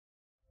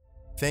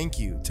Thank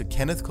you to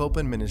Kenneth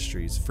Copeland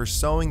Ministries for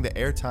sowing the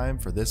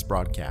airtime for this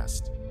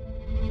broadcast.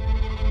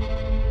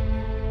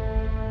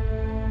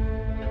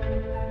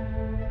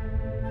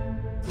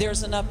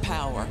 There's enough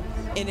power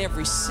in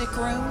every sick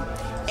room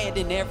and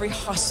in every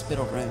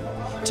hospital room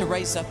to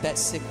raise up that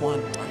sick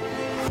one.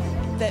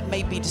 That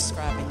may be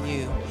describing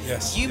you.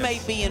 You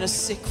may be in a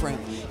sick room.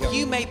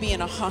 You may be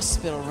in a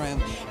hospital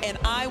room. And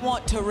I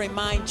want to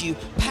remind you,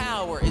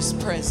 power is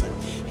present.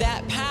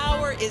 That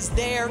power is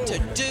there to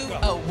do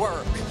a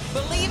work.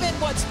 Believe in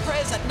what's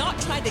present, not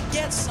trying to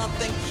get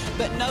something,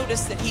 but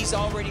notice that He's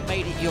already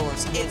made it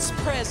yours. It's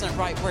present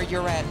right where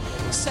you're at.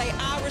 Say,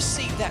 I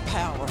receive that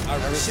power.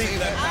 I receive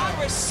that power.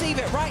 I receive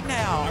it right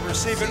now. I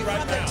receive it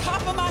right now. From the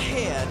top of my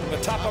head.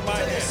 The top of my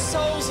head. The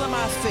soles of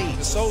my feet.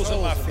 The soles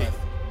of my feet.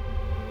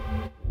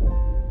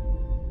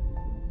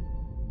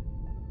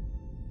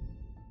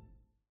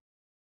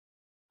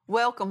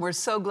 Welcome. We're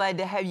so glad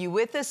to have you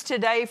with us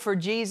today for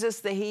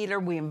Jesus the Healer.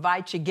 We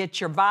invite you to get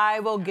your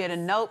Bible, get a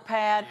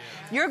notepad.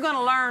 You're going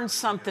to learn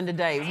something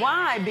today.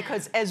 Why?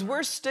 Because as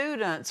we're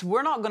students,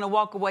 we're not going to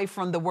walk away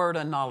from the Word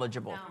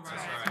unknowledgeable.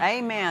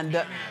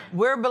 Amen.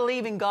 We're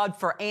believing God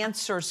for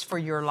answers for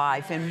your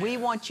life, and we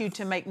want you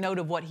to make note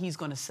of what He's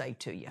going to say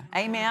to you.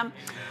 Amen.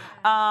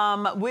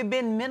 We've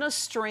been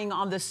ministering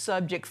on this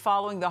subject,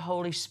 following the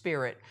Holy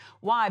Spirit.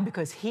 Why?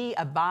 Because He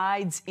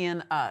abides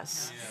in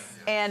us.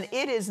 And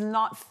it is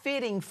not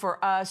fitting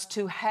for us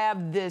to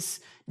have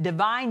this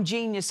divine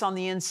genius on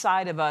the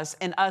inside of us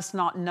and us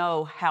not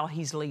know how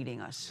He's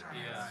leading us.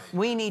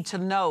 We need to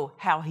know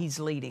how He's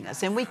leading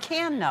us. And we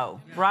can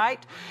know, right?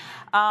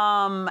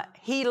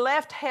 He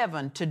left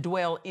heaven to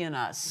dwell in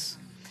us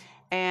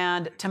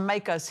and to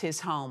make us His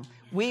home.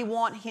 We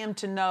want Him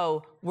to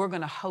know we're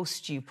going to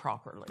host you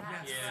properly.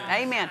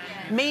 Amen.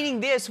 Meaning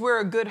this,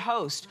 we're a good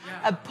host.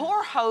 A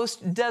poor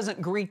host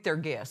doesn't greet their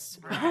guests,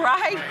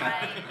 right?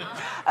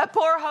 A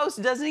poor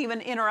host doesn't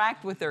even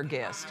interact with their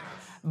guest.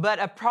 But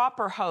a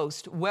proper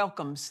host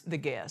welcomes the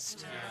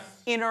guest,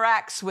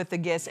 interacts with the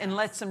guest, and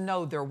lets them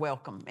know they're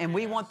welcome. And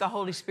we want the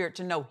Holy Spirit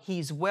to know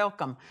He's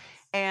welcome.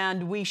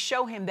 And we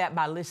show Him that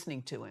by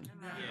listening to Him.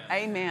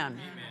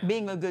 Amen.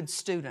 Being a good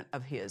student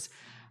of His.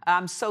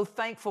 I'm so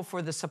thankful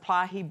for the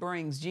supply He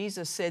brings.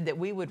 Jesus said that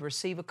we would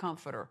receive a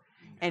comforter.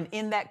 And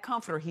in that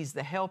comforter, He's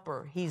the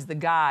helper, He's the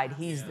guide,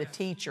 He's the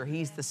teacher,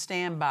 He's the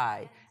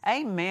standby.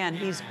 Amen.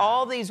 He's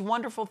all these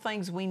wonderful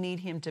things we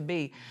need Him to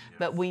be,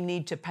 but we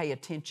need to pay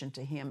attention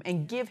to Him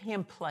and give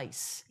Him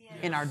place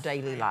in our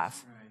daily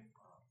life.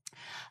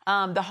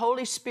 The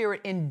Holy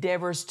Spirit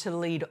endeavors to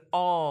lead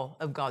all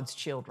of God's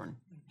children.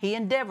 He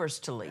endeavors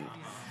to lead.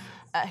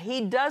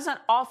 He doesn't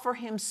offer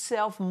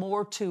Himself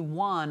more to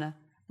one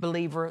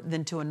believer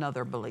than to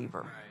another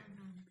believer.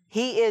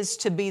 He is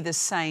to be the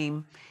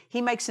same.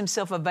 He makes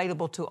Himself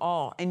available to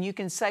all. And you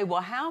can say,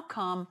 well, how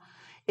come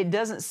it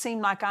doesn't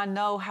seem like I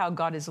know how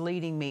God is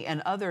leading me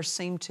and others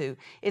seem to?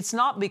 It's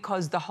not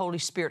because the Holy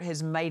Spirit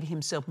has made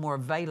Himself more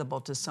available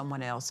to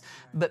someone else,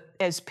 but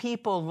as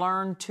people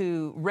learn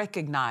to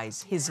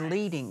recognize His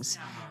leadings,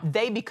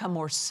 they become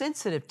more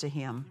sensitive to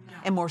Him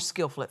and more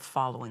skillful at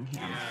following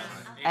Him.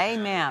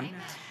 Amen.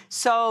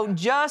 So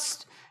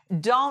just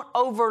don't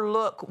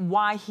overlook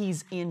why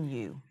He's in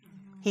you.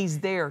 He's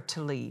there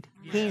to lead.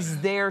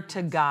 He's there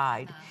to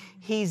guide.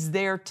 He's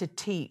there to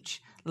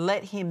teach.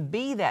 Let Him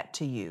be that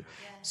to you.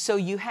 So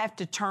you have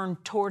to turn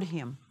toward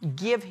Him.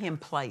 Give Him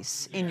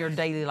place in your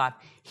daily life.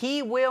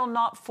 He will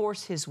not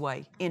force His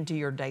way into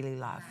your daily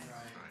life.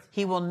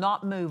 He will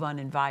not move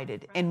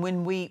uninvited. And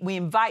when we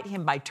invite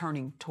Him by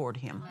turning toward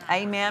Him.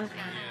 Amen.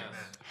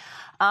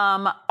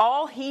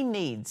 All He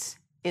needs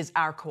is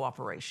our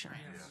cooperation.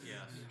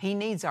 He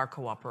needs our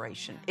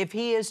cooperation. If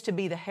He is to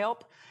be the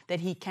help that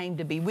He came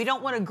to be, we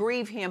don't want to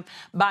grieve Him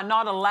by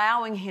not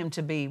allowing Him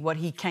to be what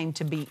He came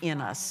to be in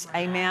us.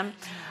 Amen.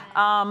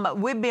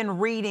 We've been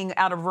reading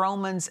out of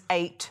Romans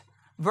 8,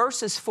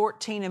 verses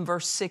 14 and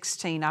verse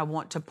 16 I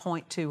want to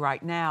point to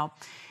right now.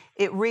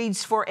 It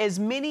reads, for as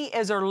many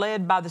as are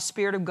led by the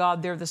Spirit of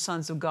God, they're the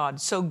sons of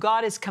God. So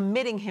God is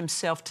committing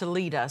Himself to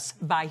lead us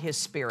by His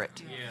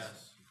Spirit.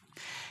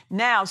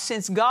 Now,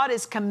 since God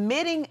is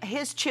committing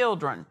His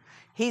children,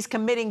 He's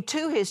committing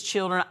to His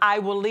children, I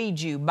will lead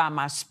you by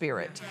my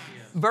Spirit.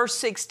 Verse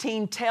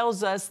 16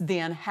 tells us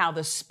then how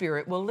the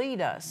Spirit will lead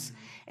us.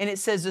 And it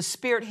says the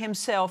Spirit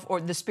Himself,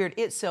 or the Spirit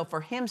itself or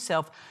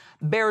Himself,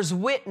 bears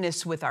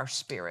witness with our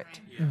spirit.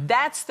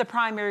 That's the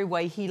primary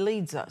way He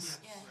leads us.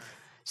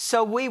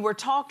 So we were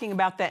talking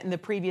about that in the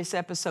previous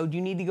episode.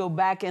 You need to go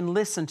back and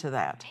listen to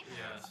that.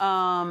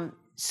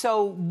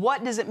 So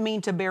what does it mean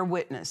to bear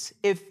witness?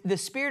 If the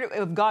Spirit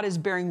of God is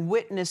bearing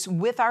witness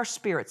with our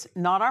spirits,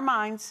 not our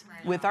minds,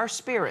 with our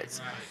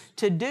spirits,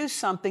 to do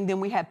something, then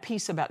we have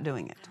peace about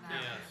doing it.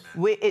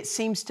 It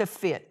seems to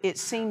fit. It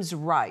seems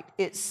right.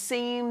 It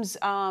seems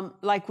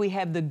like we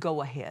have the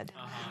go-ahead.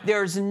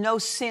 There's no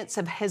sense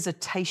of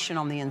hesitation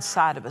on the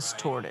inside of us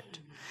toward it.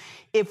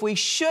 If we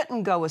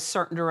shouldn't go a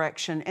certain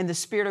direction and the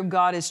Spirit of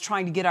God is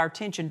trying to get our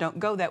attention, don't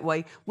go that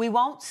way, we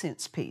won't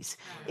sense peace.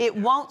 It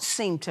won't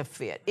seem to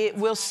fit. It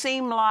will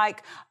seem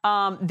like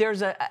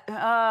there's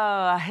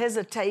a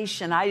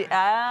hesitation.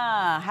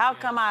 How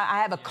come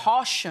I have a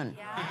caution?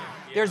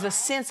 There's a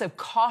sense of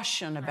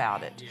caution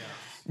about it.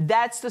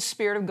 That's the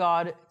Spirit of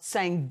God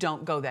saying,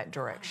 don't go that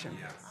direction.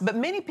 But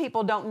many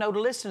people don't know to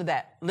listen to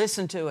that.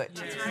 Listen to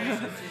it.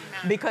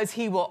 Because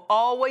He will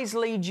always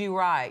lead you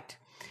right.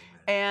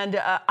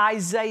 And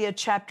Isaiah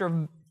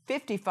chapter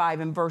 55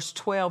 and verse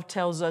 12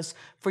 tells us,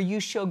 for you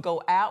shall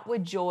go out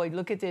with joy,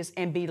 look at this,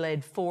 and be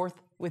led forth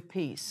with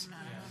peace.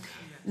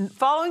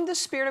 Following the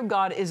Spirit of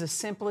God is as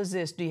simple as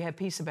this. Do you have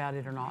peace about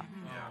it or not?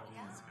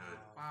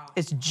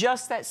 It's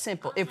just that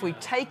simple. If we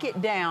take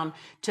it down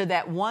to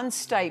that one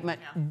statement,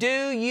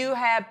 do you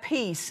have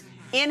peace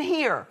in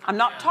here? I'm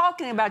not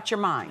talking about your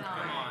mind.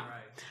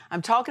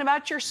 I'm talking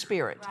about your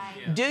spirit.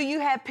 Do you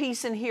have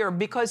peace in here?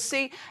 Because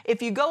see,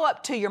 if you go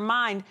up to your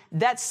mind,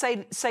 that's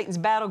Satan's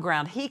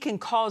battleground. He can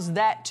cause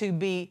that to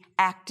be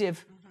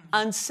active,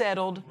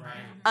 unsettled,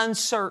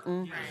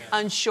 uncertain,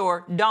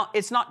 unsure.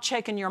 It's not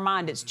checking your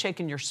mind, it's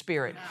checking your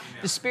spirit.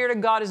 The Spirit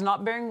of God is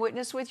not bearing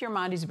witness with your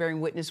mind, He's bearing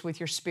witness with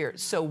your spirit.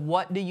 So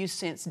what do you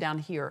sense down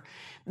here?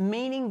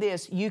 Meaning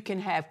this, you can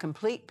have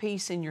complete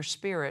peace in your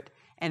spirit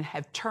and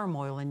have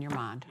turmoil in your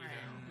mind.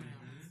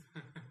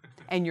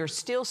 And you're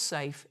still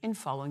safe in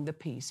following the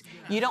peace.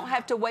 You don't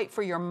have to wait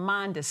for your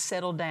mind to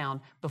settle down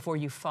before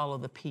you follow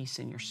the peace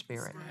in your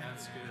spirit.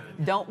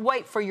 Don't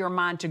wait for your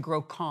mind to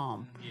grow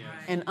calm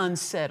and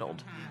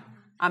unsettled.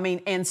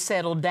 And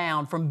settle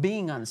down from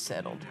being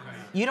unsettled.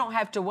 You don't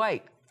have to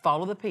wait.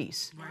 Follow the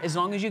peace. As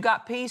long as you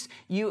got peace,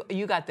 you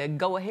got the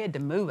go ahead to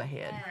move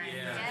ahead.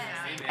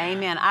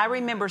 Amen. I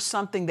remember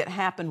something that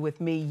happened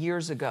with me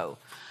years ago.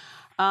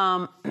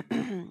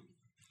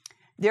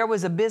 There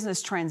was a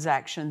business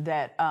transaction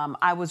that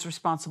I was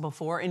responsible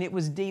for, and it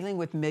was dealing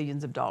with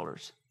millions of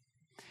dollars.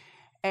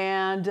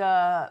 And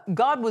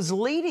God was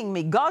leading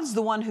me. God's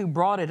the one who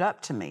brought it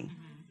up to me.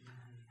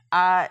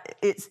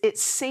 It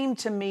seemed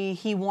to me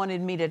He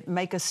wanted me to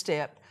make a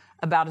step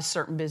about a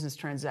certain business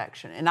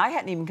transaction, and I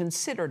hadn't even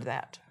considered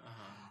that.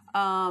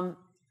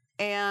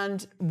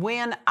 And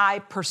when I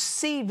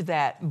perceived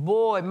that,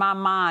 boy, my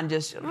mind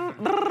just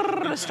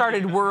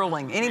started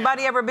whirling.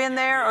 Anybody ever been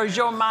there, or is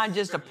your mind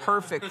just a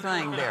perfect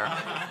thing there?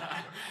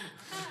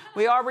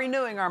 We are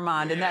renewing our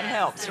mind, and that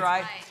helps,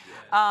 right?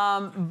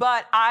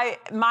 But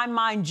my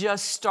mind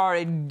just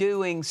started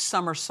doing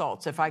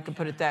somersaults, if I could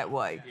put it that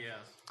way.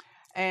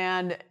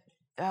 And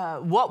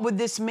what would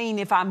this mean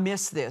if I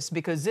miss this?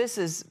 Because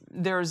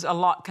there's a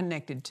lot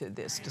connected to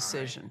this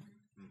decision.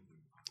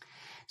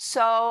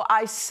 So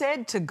I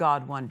said to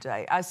God one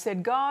day, I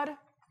said, God,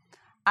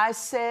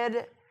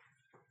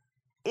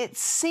 it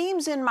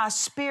seems in my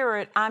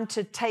spirit I'm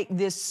to take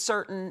this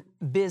certain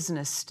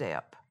business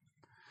step.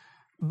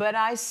 But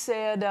I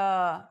said,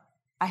 I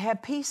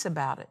have peace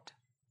about it.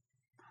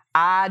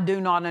 I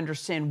do not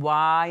understand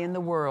why in the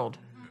world.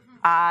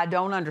 I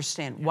don't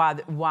understand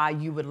why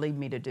you would lead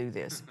me to do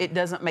this. It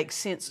doesn't make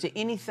sense to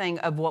anything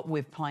of what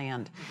we've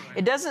planned.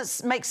 It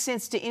doesn't make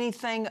sense to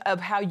anything of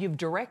how you've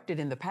directed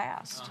in the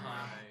past.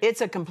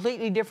 It's a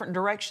completely different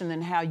direction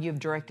than how you've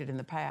directed in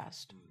the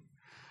past.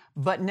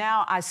 But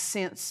now I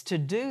sense to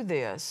do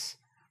this,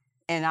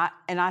 and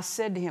I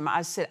said to Him,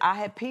 I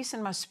have peace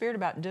in my spirit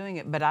about doing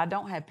it, but I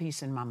don't have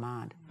peace in my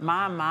mind.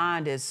 My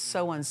mind is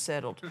so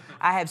unsettled.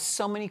 I have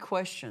so many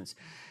questions.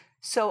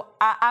 So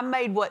I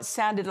made what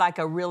sounded like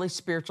a really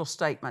spiritual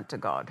statement to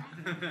God.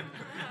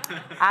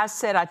 I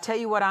said, I tell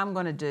you what I'm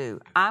going to do.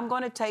 I'm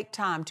going to take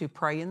time to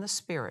pray in the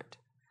Spirit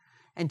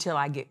until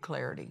I get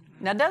clarity.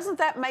 Now, doesn't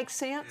that make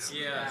sense?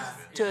 Yes.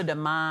 To the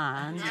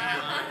mind.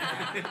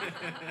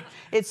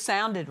 It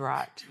sounded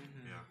right.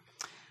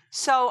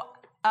 So,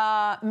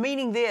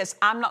 meaning this,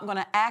 I'm not going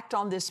to act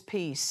on this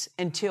peace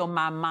until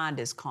my mind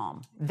is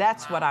calm.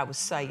 That's what I was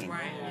saying.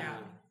 Right. Yeah.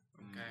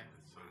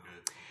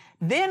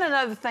 Then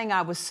another thing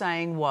I was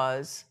saying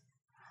was,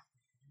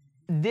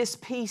 this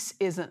peace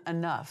isn't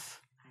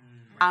enough.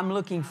 I'm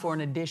looking for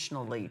an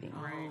additional leading.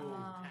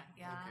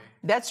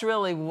 That's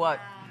really what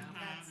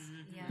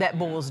that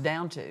boils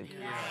down to.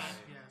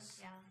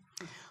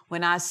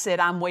 When I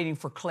said I'm waiting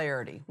for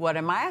clarity, what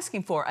am I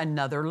asking for?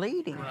 Another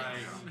leading.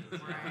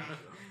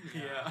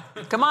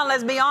 Come on,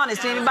 let's be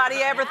honest. Anybody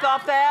ever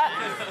thought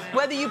that?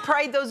 Whether you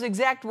prayed those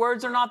exact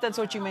words or not, that's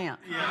what you meant.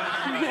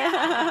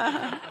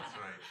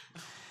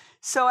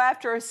 So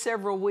after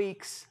several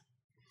weeks,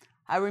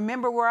 I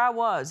remember where I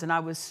was, and I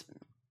was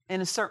in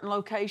a certain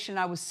location.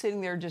 I was sitting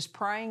there just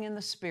praying in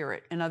the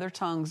Spirit in other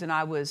tongues, and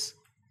I was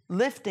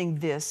lifting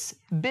this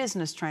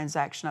business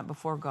transaction up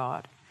before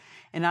God.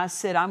 And I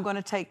said, I'm going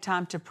to take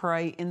time to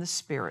pray in the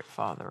Spirit,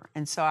 Father.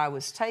 And so I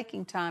was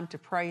taking time to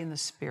pray in the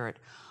Spirit.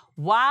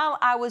 While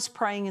I was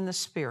praying in the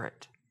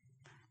Spirit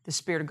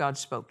of God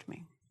spoke to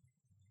me.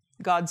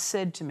 God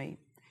said to me,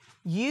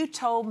 you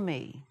told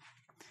me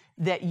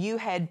that you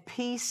had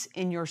peace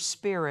in your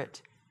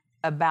spirit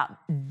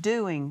about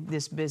doing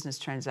this business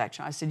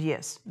transaction? I said,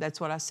 yes, that's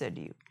what I said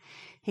to you.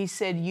 He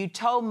said, you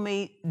told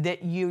me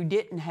that you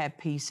didn't have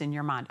peace in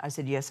your mind. I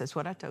said, yes, that's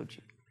what I told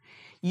you.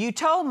 You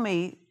told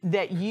me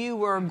that you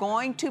were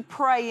going to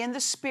pray in the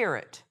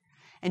Spirit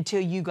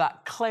until you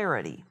got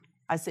clarity.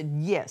 I said,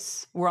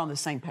 yes, we're on the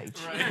same page.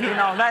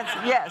 Right.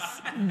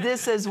 Yes,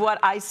 this is what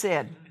I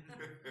said.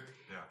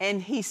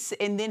 And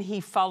then he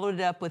followed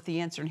it up with the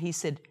answer, and he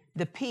said,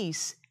 the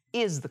peace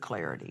is the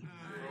clarity.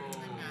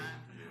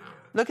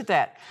 Look at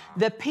that.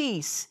 The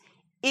peace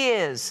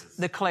is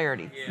the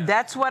clarity.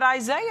 That's what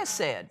Isaiah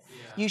said.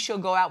 You shall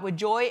go out with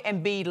joy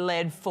and be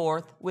led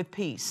forth with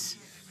peace.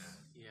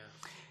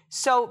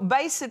 So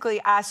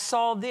basically, I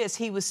saw this.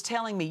 He was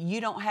telling me,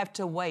 you don't have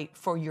to wait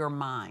for your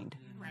mind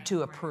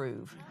to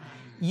approve.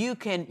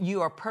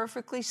 You are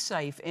perfectly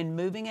safe in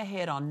moving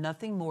ahead on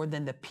nothing more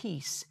than the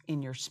peace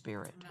in your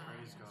spirit.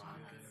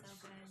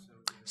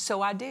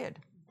 So I did.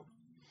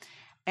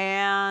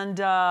 And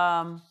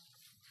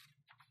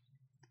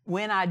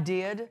when I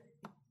did,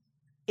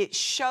 it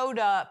showed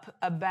up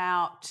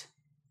about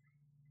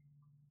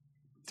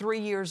 3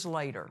 years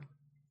later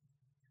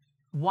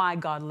why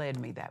God led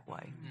me that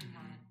way.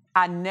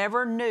 I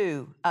never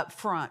knew up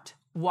front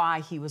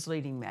why He was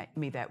leading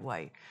me that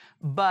way.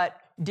 But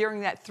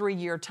during that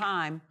 3-year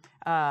time,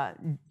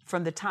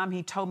 from the time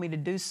He told me to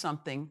do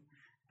something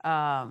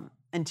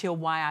until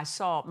why I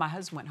saw, my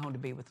husband went home to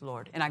be with the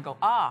Lord. And I go,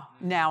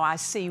 now I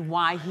see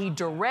why He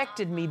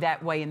directed me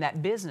that way in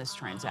that business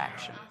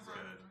transaction.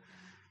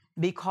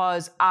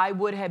 Because I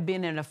would have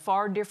been in a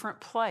far different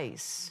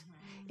place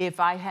if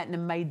I hadn't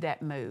have made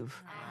that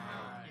move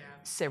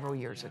several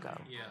years ago.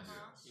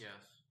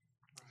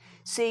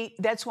 See,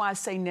 that's why I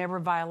say never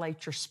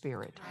violate your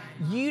spirit.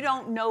 You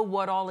don't know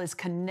what all is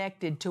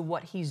connected to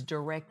what He's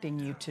directing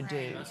you to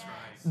do.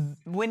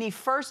 When He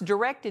first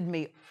directed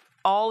me,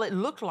 all it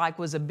looked like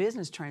was a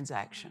business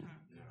transaction.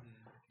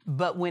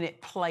 But when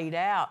it played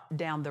out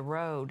down the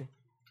road,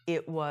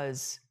 it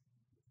was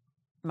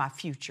my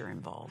future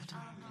involved.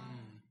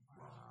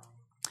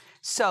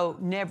 So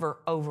never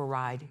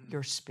override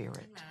your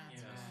spirit.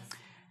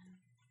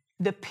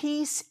 The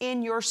peace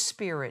in your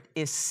spirit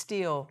is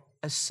still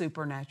a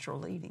supernatural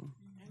leading.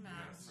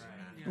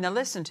 Now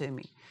listen to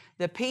me.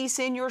 The peace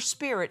in your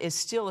spirit is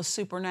still a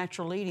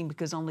supernatural leading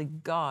because only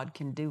God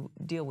can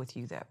deal with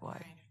you that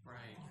way.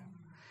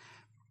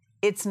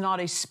 It's not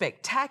a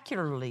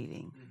spectacular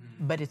leading,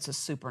 but it's a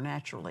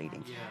supernatural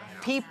leading.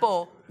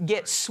 People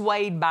get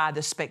swayed by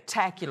the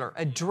spectacular,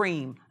 a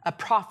dream, a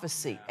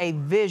prophecy, a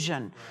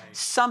vision,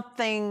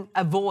 something,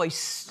 a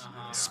voice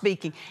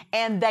speaking,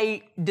 and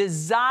they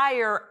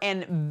desire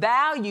and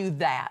value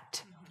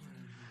that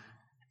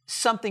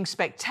something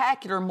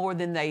spectacular more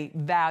than they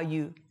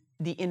value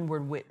the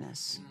inward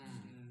witness.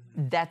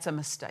 That's a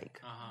mistake.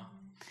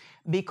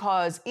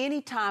 Because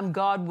anytime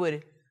God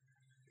would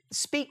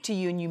speak to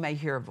you and you may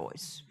hear a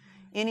voice,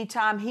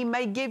 anytime He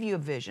may give you a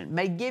vision,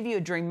 may give you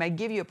a dream, may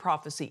give you a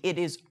prophecy, it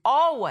is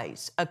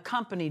always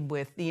accompanied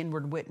with the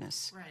inward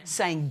witness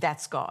saying,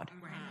 that's God.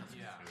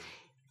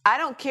 I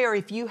don't care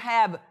if you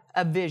have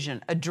a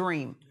vision, a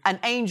dream, an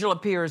angel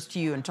appears to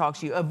you and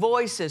talks to you, a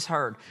voice is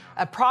heard,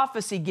 a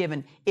prophecy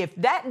given. If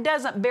that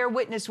doesn't bear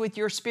witness with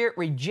your spirit,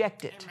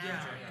 reject it.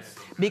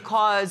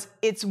 Because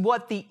it's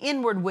what the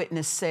inward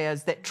witness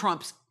says that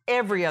trumps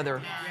every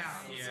other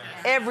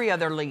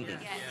leading.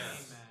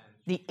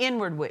 The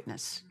inward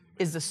witness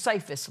is the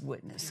safest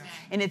witness.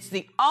 And it's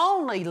the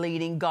only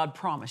leading God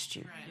promised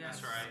you.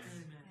 That's right.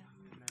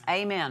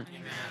 Amen.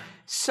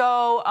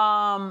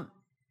 So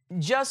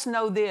just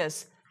know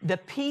this. The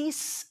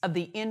peace of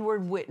the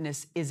inward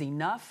witness is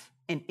enough,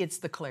 and it's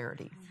the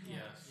clarity.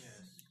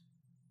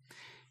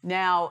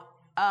 Now,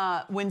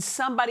 when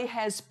somebody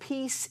has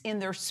peace in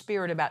their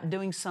spirit about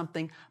doing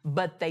something,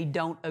 but they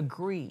don't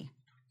agree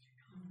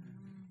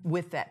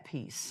with that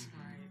peace,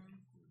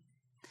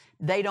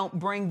 they don't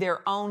bring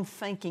their own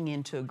thinking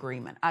into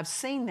agreement. I've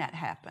seen that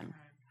happen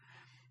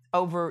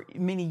over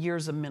many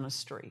years of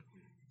ministry,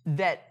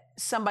 that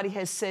somebody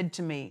has said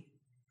to me,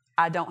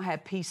 I don't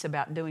have peace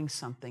about doing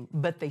something,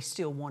 but they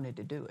still wanted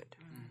to do it.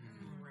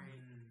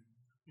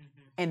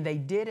 And they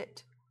did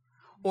it,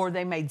 or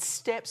they made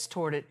steps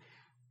toward it.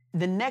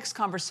 The next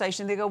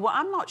conversation, they go, well,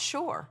 I'm not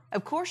sure.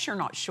 Of course you're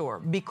not sure,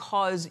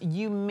 because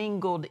you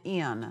mingled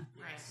in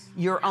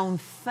your own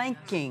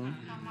thinking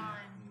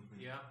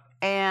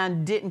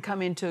and didn't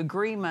come into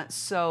agreement.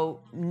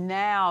 So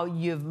now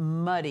you've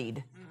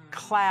muddied,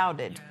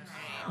 clouded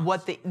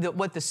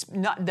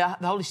the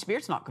Holy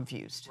Spirit's not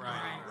confused.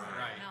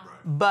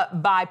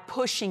 But by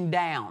pushing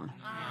down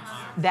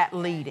that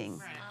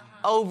leading,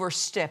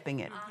 overstepping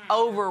it,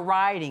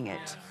 overriding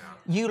it,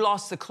 you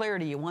lost the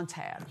clarity you once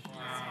had.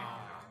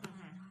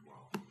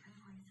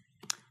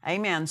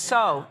 Amen.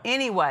 So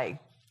anyway,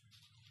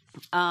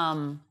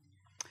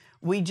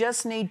 we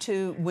just need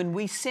to, when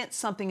we sense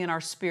something in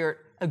our spirit,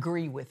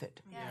 agree with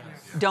it.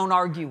 Don't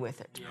argue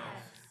with it.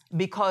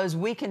 Because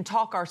we can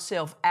talk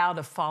ourselves out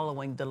of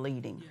following the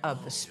leading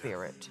of the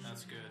Spirit.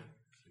 That's good.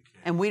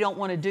 And we don't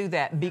want to do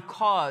that,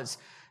 because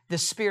the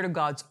Spirit of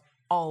God's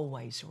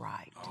always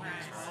right.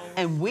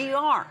 And we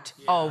aren't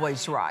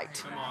always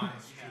right.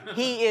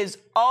 He is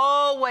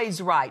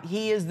always right.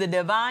 He is the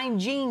divine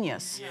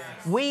genius.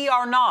 We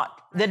are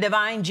not the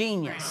divine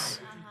genius.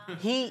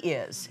 He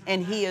is,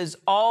 and He is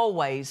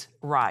always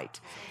right.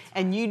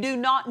 And you do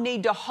not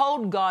need to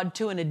hold God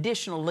to an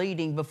additional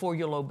leading before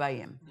you'll obey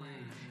Him.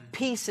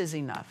 Peace is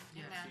enough.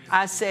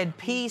 I said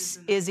peace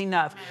is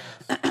enough.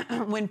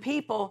 When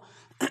people,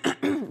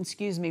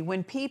 excuse me,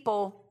 when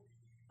people,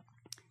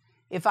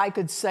 if I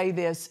could say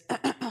this,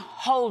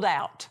 hold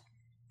out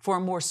for a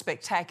more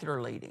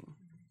spectacular leading,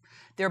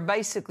 they're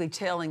basically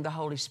telling the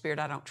Holy Spirit,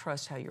 I don't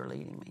trust how you're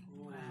leading me.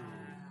 Wow.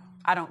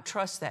 I don't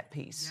trust that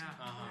peace.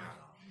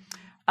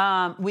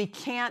 We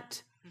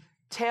can't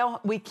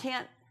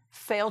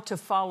fail to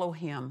follow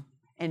Him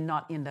and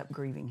not end up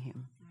grieving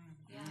Him.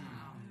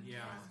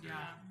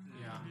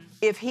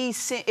 If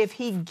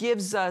He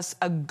gives us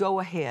a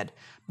go-ahead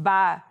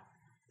by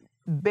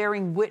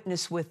bearing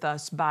witness with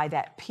us by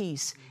that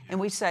peace, and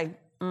we say,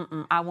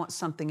 I want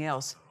something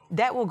else,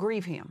 that will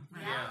grieve Him.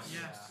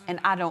 And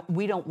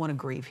we don't want to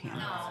grieve Him.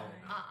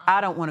 I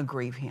don't want to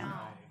grieve Him.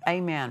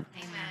 Amen.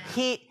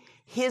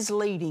 His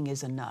leading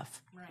is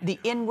enough. The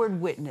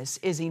inward witness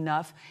is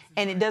enough.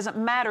 And it doesn't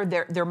matter,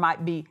 there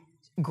might be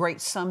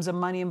great sums of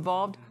money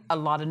involved, a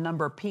lot of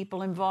number of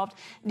people involved.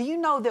 Do you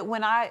know that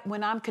when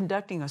I'm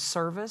conducting a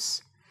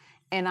service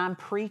and I'm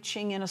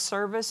preaching in a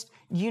service,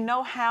 do you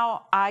know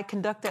how I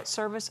conduct that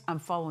service? I'm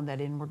following that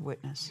inward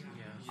witness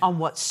on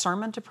what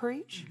sermon to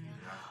preach,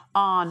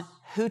 on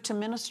who to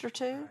minister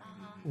to,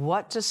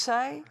 what to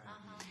say.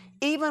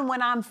 Even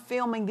when I'm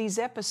filming these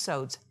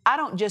episodes, I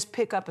don't just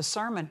pick up a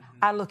sermon.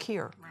 I look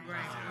here.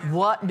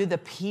 What do the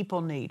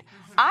people need?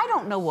 I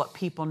don't know what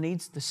people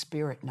needs. The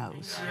Spirit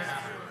knows.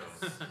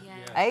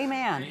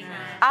 Amen.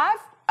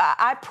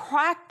 I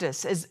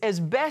practice as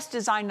best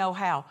as I know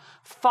how,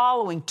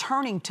 following,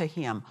 turning to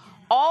Him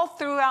all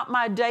throughout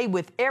my day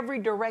with every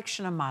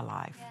direction of my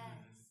life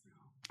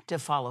to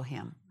follow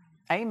Him.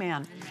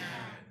 Amen.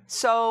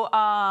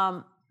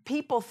 So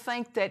people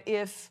think that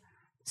if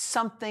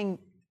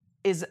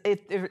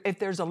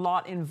there's a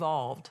lot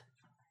involved,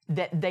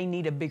 that they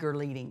need a bigger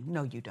leading.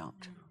 No, you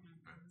don't.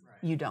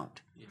 You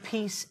don't.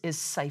 Peace is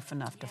safe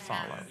enough to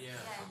follow.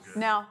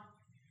 Now,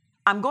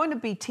 I'm going to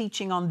be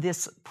teaching on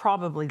this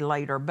probably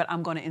later, but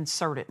I'm going to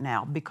insert it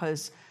now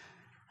because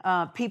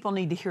people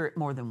need to hear it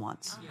more than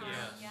once.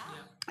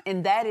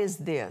 And that is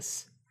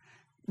this.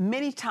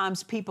 Many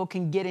times people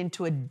can get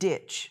into a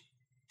ditch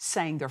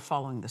saying they're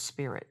following the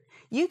Spirit.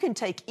 You can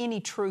take any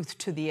truth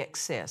to the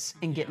excess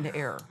and get into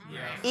error,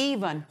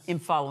 even in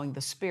following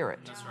the Spirit.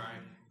 That's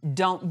right.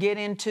 Don't get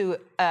into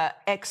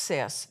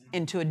excess,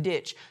 into a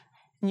ditch.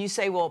 And you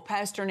say, well,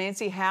 Pastor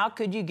Nancy, how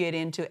could you get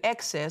into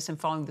excess in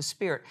following the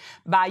Spirit?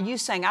 By you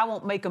saying, I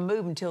won't make a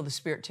move until the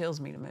Spirit tells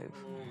me to move.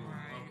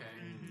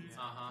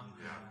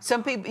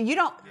 Some people, you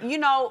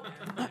know,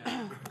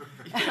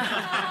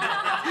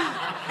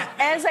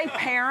 as a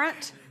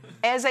parent,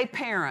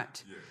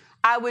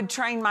 I would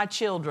train my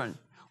children.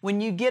 When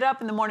you get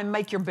up in the morning,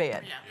 make your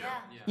bed.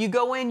 You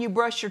go in, you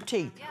brush your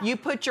teeth. You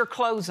put your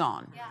clothes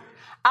on.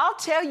 I'll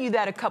tell you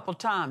that a couple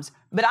times,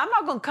 but I'm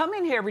not going to come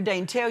in here every day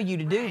and tell you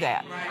to do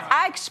that.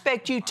 I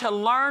expect you to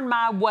learn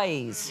my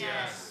ways.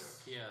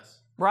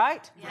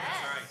 Right?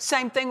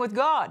 Same thing with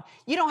God.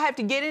 You don't have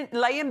to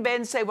lay in bed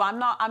and say, well,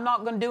 I'm not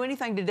going to do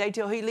anything today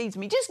till He leads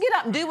me. Just get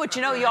up and do what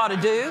you know you ought to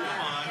do.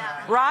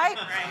 Right?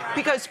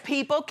 Because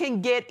people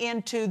can get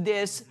into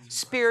this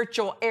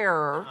spiritual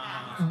error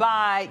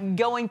by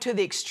going to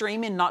the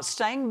extreme and not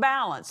staying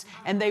balanced.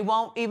 And they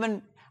won't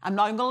even, I'm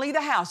not even going to leave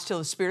the house till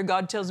the Spirit of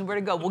God tells them where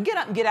to go. Well, get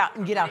up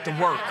and get out to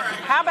work.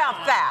 How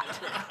about that?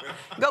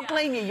 Go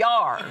clean your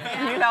yard.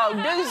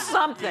 Do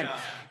something.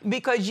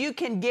 Because you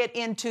can get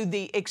into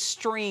the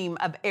extreme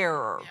of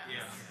error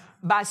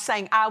by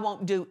saying, I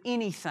won't do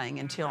anything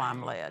until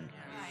I'm led.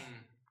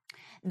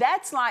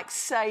 That's like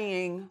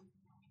saying,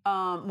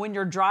 when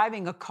you're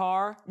driving a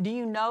car, do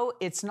you know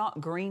it's not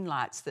green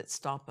lights that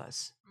stop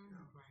us?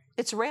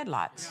 It's red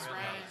lights.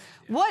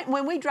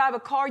 When we drive a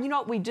car, you know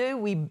what we do?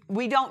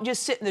 We don't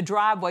just sit in the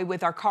driveway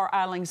with our car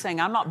idling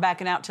saying, I'm not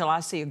backing out till I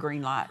see a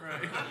green light.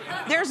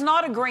 There's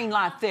not a green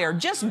light there.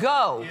 Just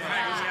go.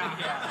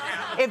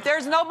 If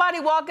there's nobody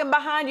walking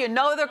behind you,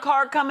 no other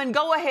car coming,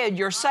 go ahead.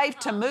 You're safe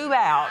to move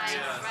out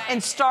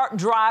and start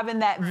driving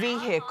that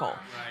vehicle.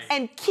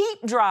 And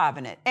keep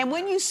driving it. And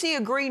when you see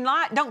a green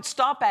light, don't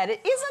stop at it.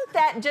 Isn't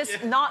that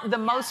just not the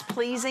most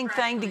pleasing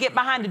thing to get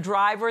behind a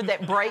driver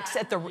that brakes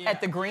at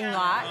the green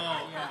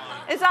light?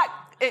 It's like,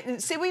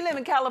 see, we live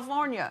in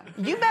California.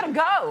 You better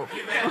go.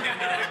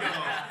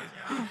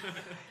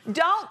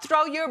 Don't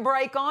throw your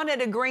brake on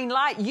at a green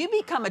light. You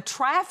become a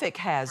traffic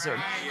hazard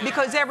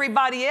because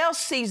everybody else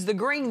sees the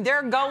green.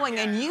 They're going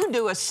and you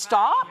do a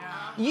stop.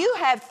 You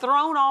have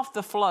thrown off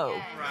the flow.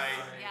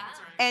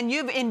 And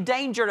you've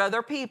endangered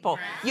other people.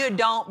 You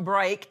don't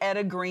brake at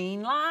a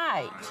green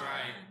light.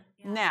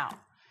 Now,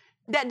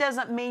 that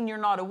doesn't mean you're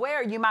not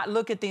aware. You might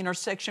look at the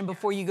intersection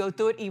before you go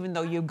through it, even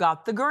though you've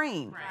got the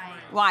green.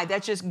 Why?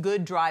 That's just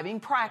good driving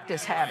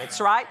practice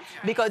habits, right?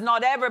 Because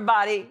not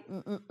everybody,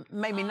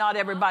 maybe not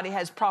everybody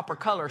has proper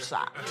color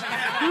sight.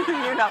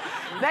 You know,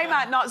 they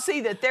might not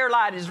see that their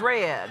light is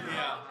red.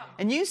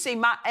 And you see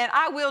and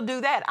I will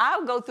do that.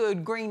 I'll go through a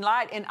green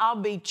light and I'll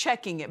be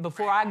checking it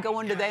before I go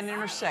into that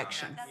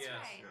intersection.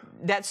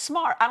 That's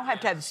smart. I don't have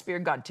to have the Spirit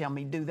of God tell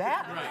me to do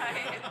that.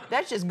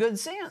 That's just good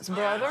sense,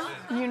 brother,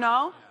 you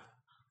know.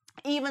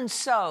 Even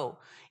so,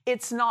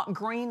 it's not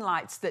green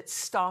lights that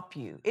stop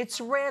you.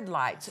 It's red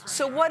lights.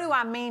 So what do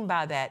I mean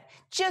by that?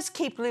 Just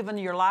keep living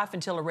your life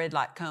until a red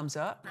light comes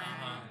up.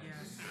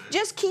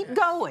 Just keep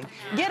going.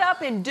 Get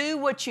up and do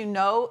what you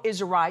know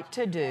is right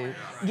to do.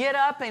 Get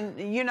up and,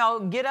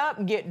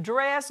 get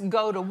dressed,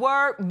 go to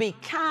work, be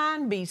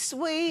kind, be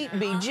sweet,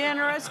 be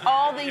generous,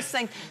 all these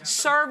things.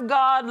 Serve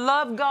God,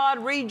 love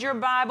God, read your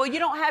Bible. You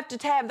don't have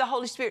to have the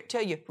Holy Spirit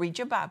tell you, read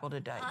your Bible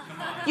today.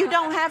 You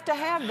don't have to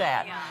have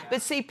that.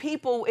 But see,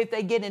 people, if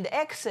they get into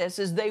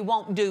excesses, they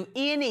won't do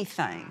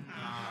anything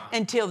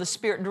until the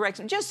Spirit directs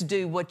them. Just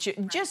do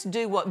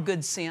what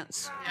good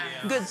sense.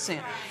 Good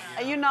sense.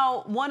 You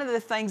know, one of the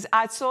things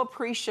I so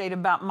appreciate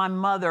about my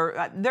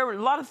mother, there were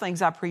a lot of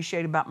things I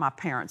appreciate about my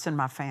parents and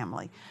my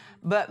family.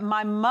 But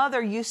my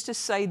mother used to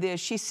say this.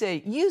 She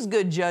said, use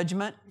good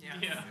judgment.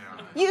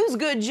 Use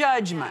good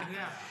judgment.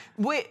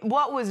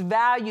 What was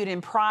valued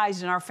and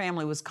prized in our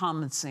family was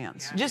common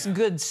sense, just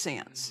good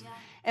sense.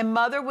 And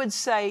Mother would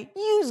say,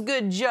 use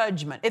good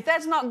judgment. If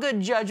that's not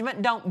good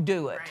judgment, don't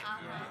do it.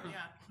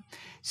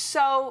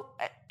 So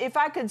if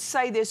I could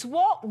say this,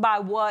 walk by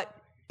what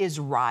is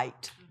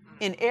right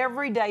in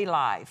everyday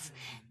life.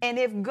 And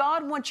if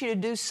God wants you to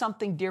do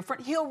something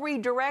different, He'll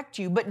redirect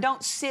you, but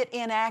don't sit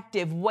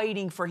inactive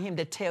waiting for Him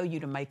to tell you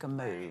to make a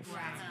move.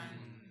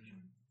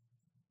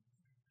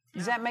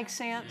 Does that make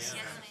sense?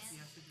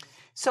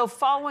 So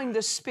following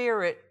the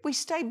Spirit, we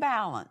stay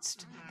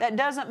balanced. That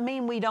doesn't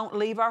mean we don't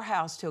leave our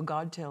house till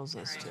God tells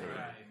us to.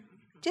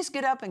 Just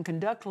get up and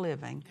conduct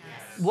living.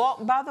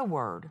 Walk by the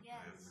Word.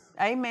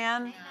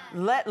 Amen.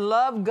 Let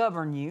love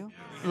govern you.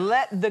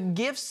 Let the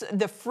gifts,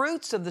 the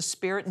fruits of the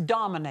Spirit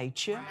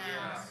dominate you.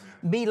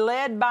 Be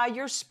led by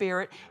your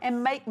Spirit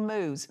and make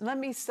moves. Let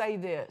me say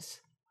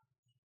this.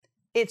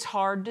 It's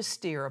hard to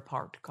steer a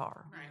parked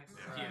car.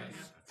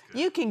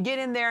 You can get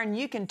in there and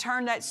you can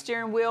turn that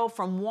steering wheel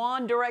from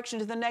one direction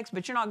to the next,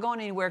 but you're not going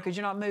anywhere because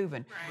you're not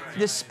moving.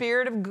 The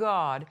Spirit of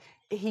God,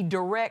 He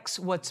directs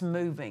what's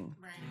moving.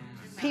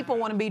 People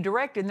want to be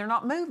directed and they're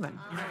not moving.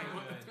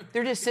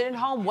 They're just sitting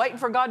home waiting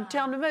for God to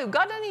tell them to move.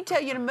 God doesn't need to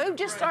tell you to move.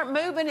 Just start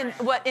moving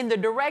in the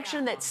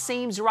direction that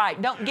seems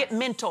right. Don't get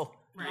mental.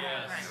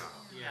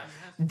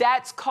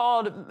 That's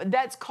called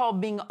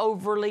being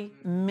overly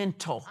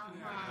mental,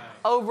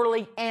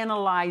 overly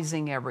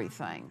analyzing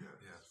everything.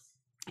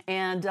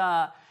 And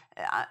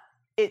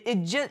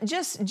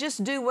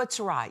just do what's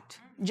right.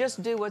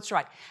 Just do what's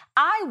right.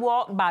 I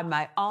walk by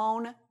my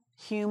own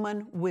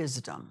human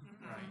wisdom.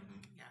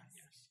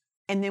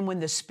 And then when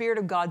the Spirit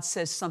of God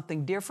says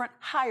something different,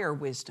 higher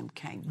wisdom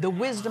came. The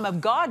wisdom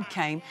of God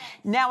came.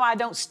 Now I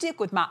don't stick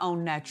with my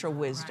own natural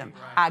wisdom.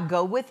 I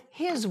go with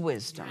His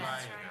wisdom.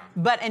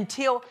 But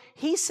until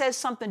He says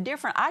something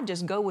different, I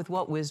just go with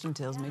what wisdom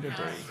tells me to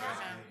do.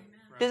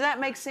 Does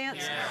that make sense?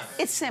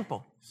 It's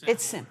simple.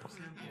 It's simple.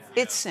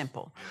 It's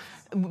simple.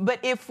 But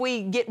if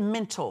we get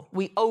mental,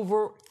 we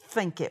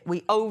overthink it,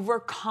 we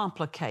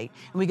overcomplicate,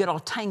 and we get all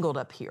tangled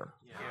up here.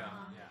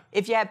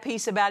 If you have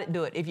peace about it,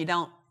 do it. If you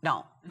don't,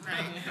 don't.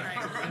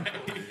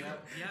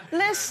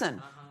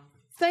 Listen,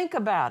 think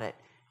about it.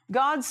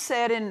 God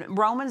said in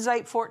Romans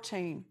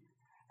 8:14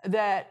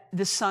 that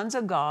the sons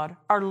of God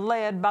are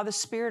led by the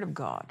Spirit of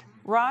God,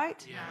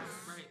 right?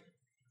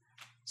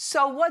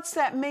 So what's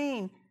that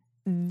mean?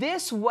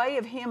 This way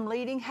of Him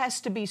leading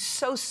has to be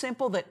so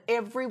simple that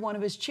every one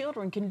of His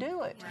children can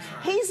do it.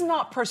 He's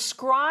not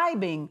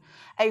prescribing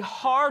a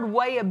hard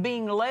way of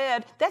being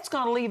led. That's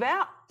going to leave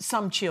out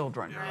some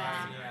children,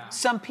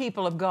 some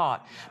people of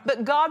God.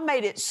 But God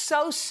made it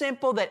so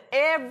simple that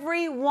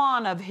every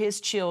one of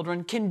His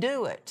children can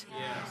do it.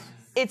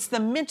 It's the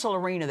mental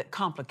arena that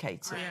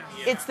complicates it.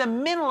 It's the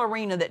mental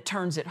arena that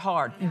turns it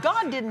hard.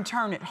 God didn't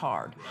turn it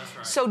hard.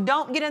 So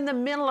don't get in the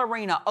mental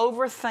arena,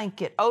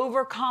 overthink it,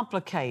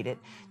 overcomplicate it.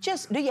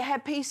 Just, do you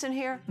have peace in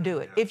here? Do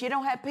it. If you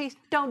don't have peace,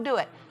 don't do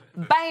it.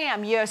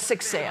 Bam, you're a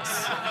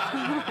success.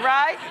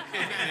 Right?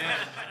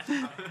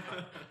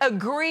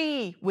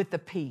 Agree with the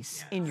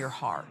peace in your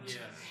heart.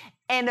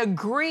 And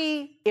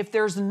agree if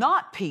there's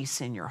not peace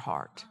in your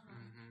heart.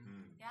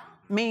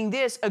 Meaning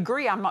this,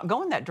 agree, I'm not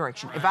going that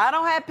direction. If I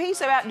don't have peace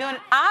about doing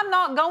it, I'm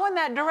not going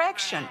that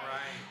direction.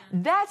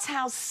 That's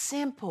how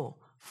simple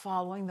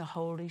following the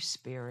Holy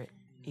Spirit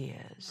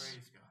is.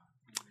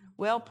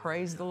 Well,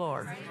 praise the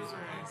Lord.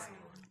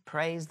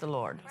 Praise the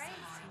Lord.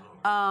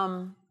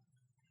 I'll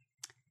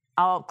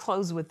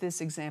close with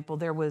this example.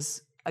 There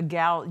was a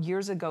gal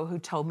years ago who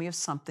told me of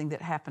something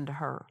that happened to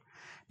her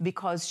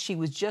because she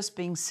was just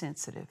being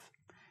sensitive.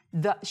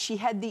 She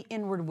had the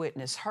inward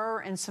witness. Her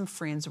and some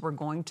friends were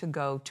going to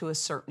go to a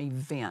certain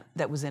event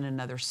that was in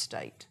another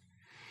state.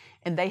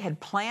 And they had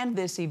planned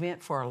this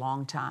event for a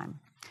long time.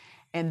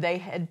 And they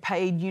had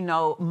paid,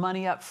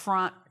 money up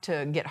front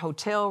to get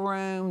hotel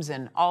rooms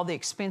and all the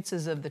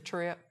expenses of the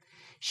trip.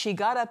 She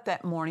got up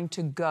that morning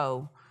to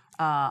go.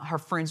 Her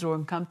friends were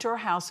going to come to her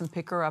house and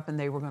pick her up, and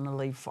they were going to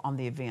leave on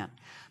the event.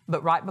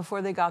 But right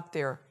before they got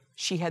there,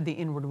 she had the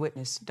inward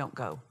witness, don't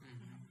go.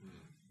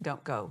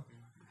 Don't go.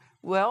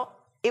 Well,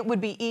 it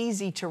would be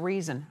easy to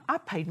reason, I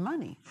paid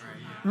money.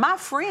 My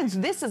friends,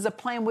 this is a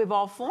plan we've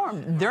all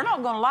formed. They're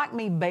not going to like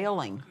me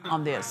bailing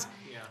on this.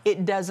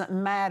 It doesn't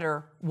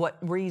matter what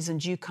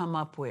reasons you come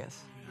up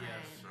with.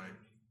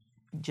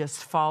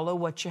 Just follow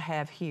what you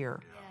have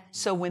here.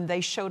 So when they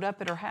showed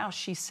up at her house,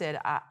 she said,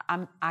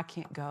 I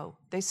can't go.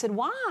 They said,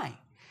 why?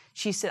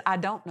 She said, I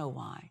don't know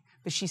why.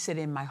 But she said,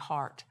 in my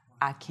heart,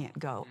 I can't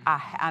go.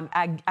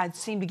 I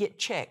seem to get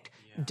checked.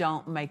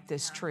 Don't make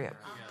this trip.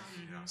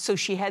 So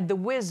she had the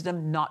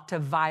wisdom not to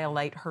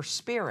violate her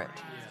spirit.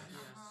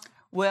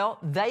 Well,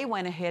 they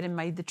went ahead and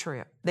made the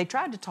trip. They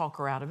tried to talk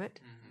her out of it,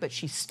 but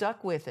she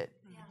stuck with it.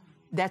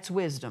 That's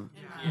wisdom.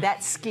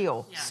 That's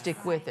skill.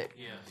 Stick with it.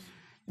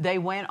 They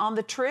went on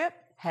the trip,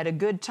 had a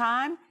good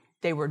time.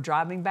 They were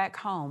driving back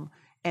home,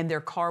 and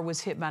their car was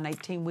hit by an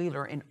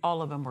 18-wheeler, and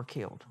all of them were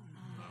killed.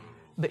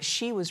 But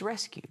she was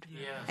rescued.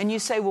 And you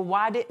say, well,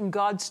 why didn't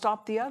God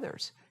stop the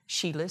others?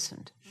 She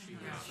listened.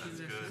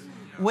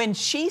 When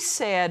she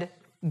said,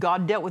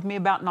 God dealt with me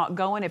about not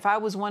going, if I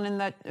was one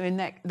that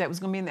was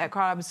going to be in that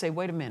car, I would say,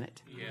 wait a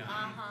minute.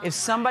 If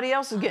somebody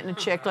else is getting a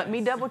check, let me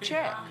double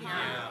check.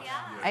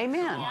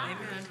 Amen.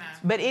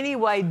 But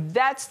anyway,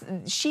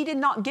 she did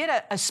not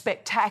get a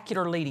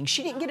spectacular leading.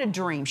 She didn't get a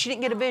dream. She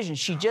didn't get a vision.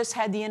 She just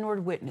had the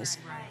inward witness.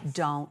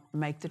 Don't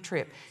make the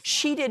trip.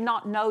 She did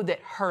not know that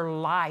her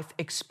life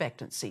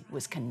expectancy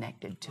was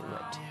connected to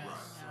it.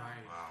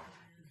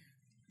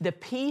 The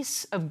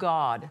peace of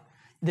God,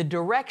 the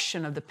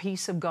direction of the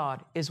peace of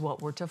God is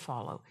what we're to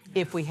follow.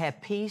 If we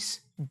have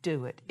peace,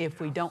 do it. If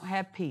we don't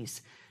have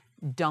peace,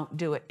 don't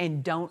do it.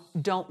 And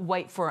don't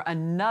wait for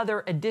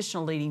another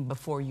additional leading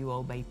before you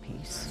obey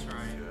peace. That's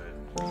right.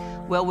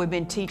 Well, we've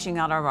been teaching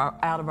out of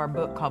our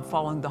book called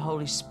Following the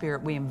Holy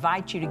Spirit. We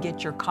invite you to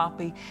get your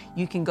copy.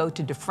 You can go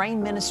to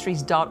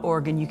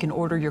DufresneMinistries.org and you can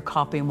order your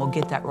copy, and we'll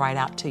get that right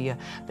out to you.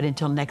 But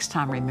until next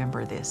time,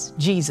 remember this: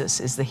 Jesus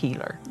is the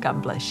healer.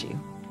 God bless you.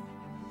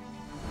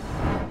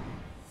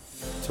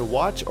 To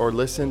watch or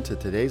listen to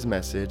today's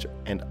message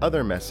and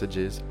other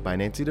messages by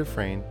Nancy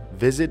Dufresne,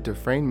 visit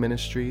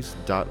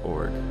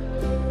DufresneMinistries.org.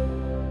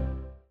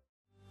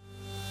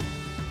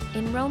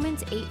 In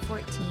Romans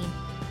 8:14,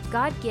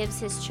 God gives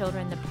His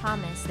children the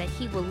promise that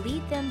He will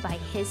lead them by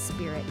His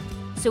Spirit,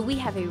 so we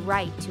have a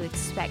right to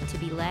expect to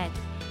be led.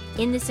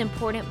 In this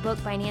important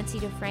book by Nancy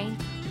Dufresne,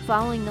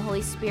 Following the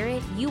Holy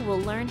Spirit, you will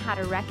learn how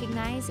to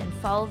recognize and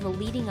follow the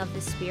leading of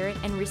the Spirit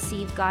and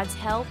receive God's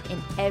help in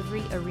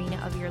every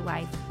arena of your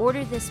life.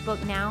 Order this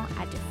book now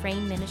at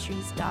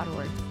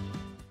DufresneMinistries.org.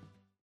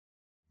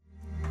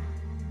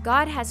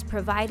 God has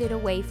provided a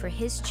way for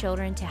His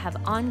children to have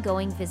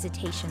ongoing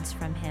visitations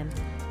from Him.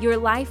 Your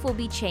life will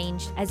be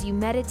changed as you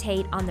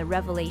meditate on the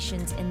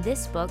revelations in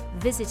this book,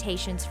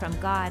 Visitations from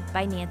God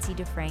by Nancy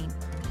Dufresne.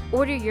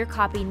 Order your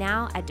copy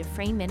now at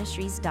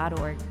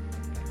DufresneMinistries.org.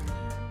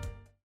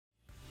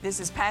 This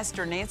is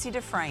Pastor Nancy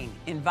Dufresne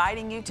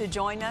inviting you to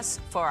join us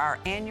for our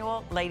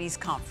annual Ladies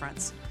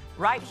Conference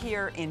right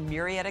here in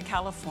Murrieta,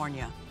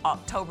 California,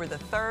 October the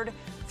 3rd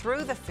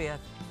through the 5th,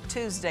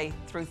 Tuesday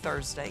through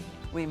Thursday.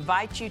 We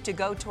invite you to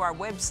go to our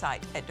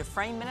website at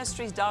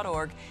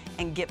DufresneMinistries.org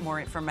and get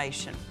more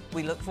information.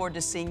 We look forward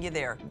to seeing you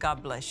there.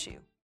 God bless you.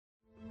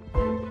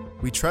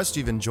 We trust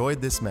you've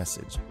enjoyed this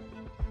message.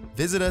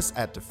 Visit us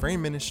at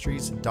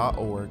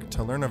DufresneMinistries.org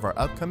to learn of our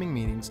upcoming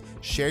meetings,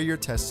 share your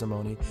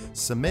testimony,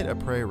 submit a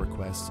prayer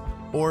request,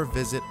 or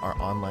visit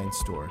our online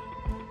store.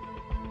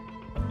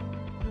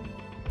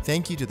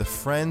 Thank you to the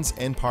friends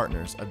and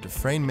partners of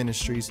Dufresne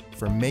Ministries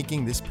for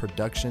making this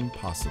production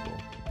possible.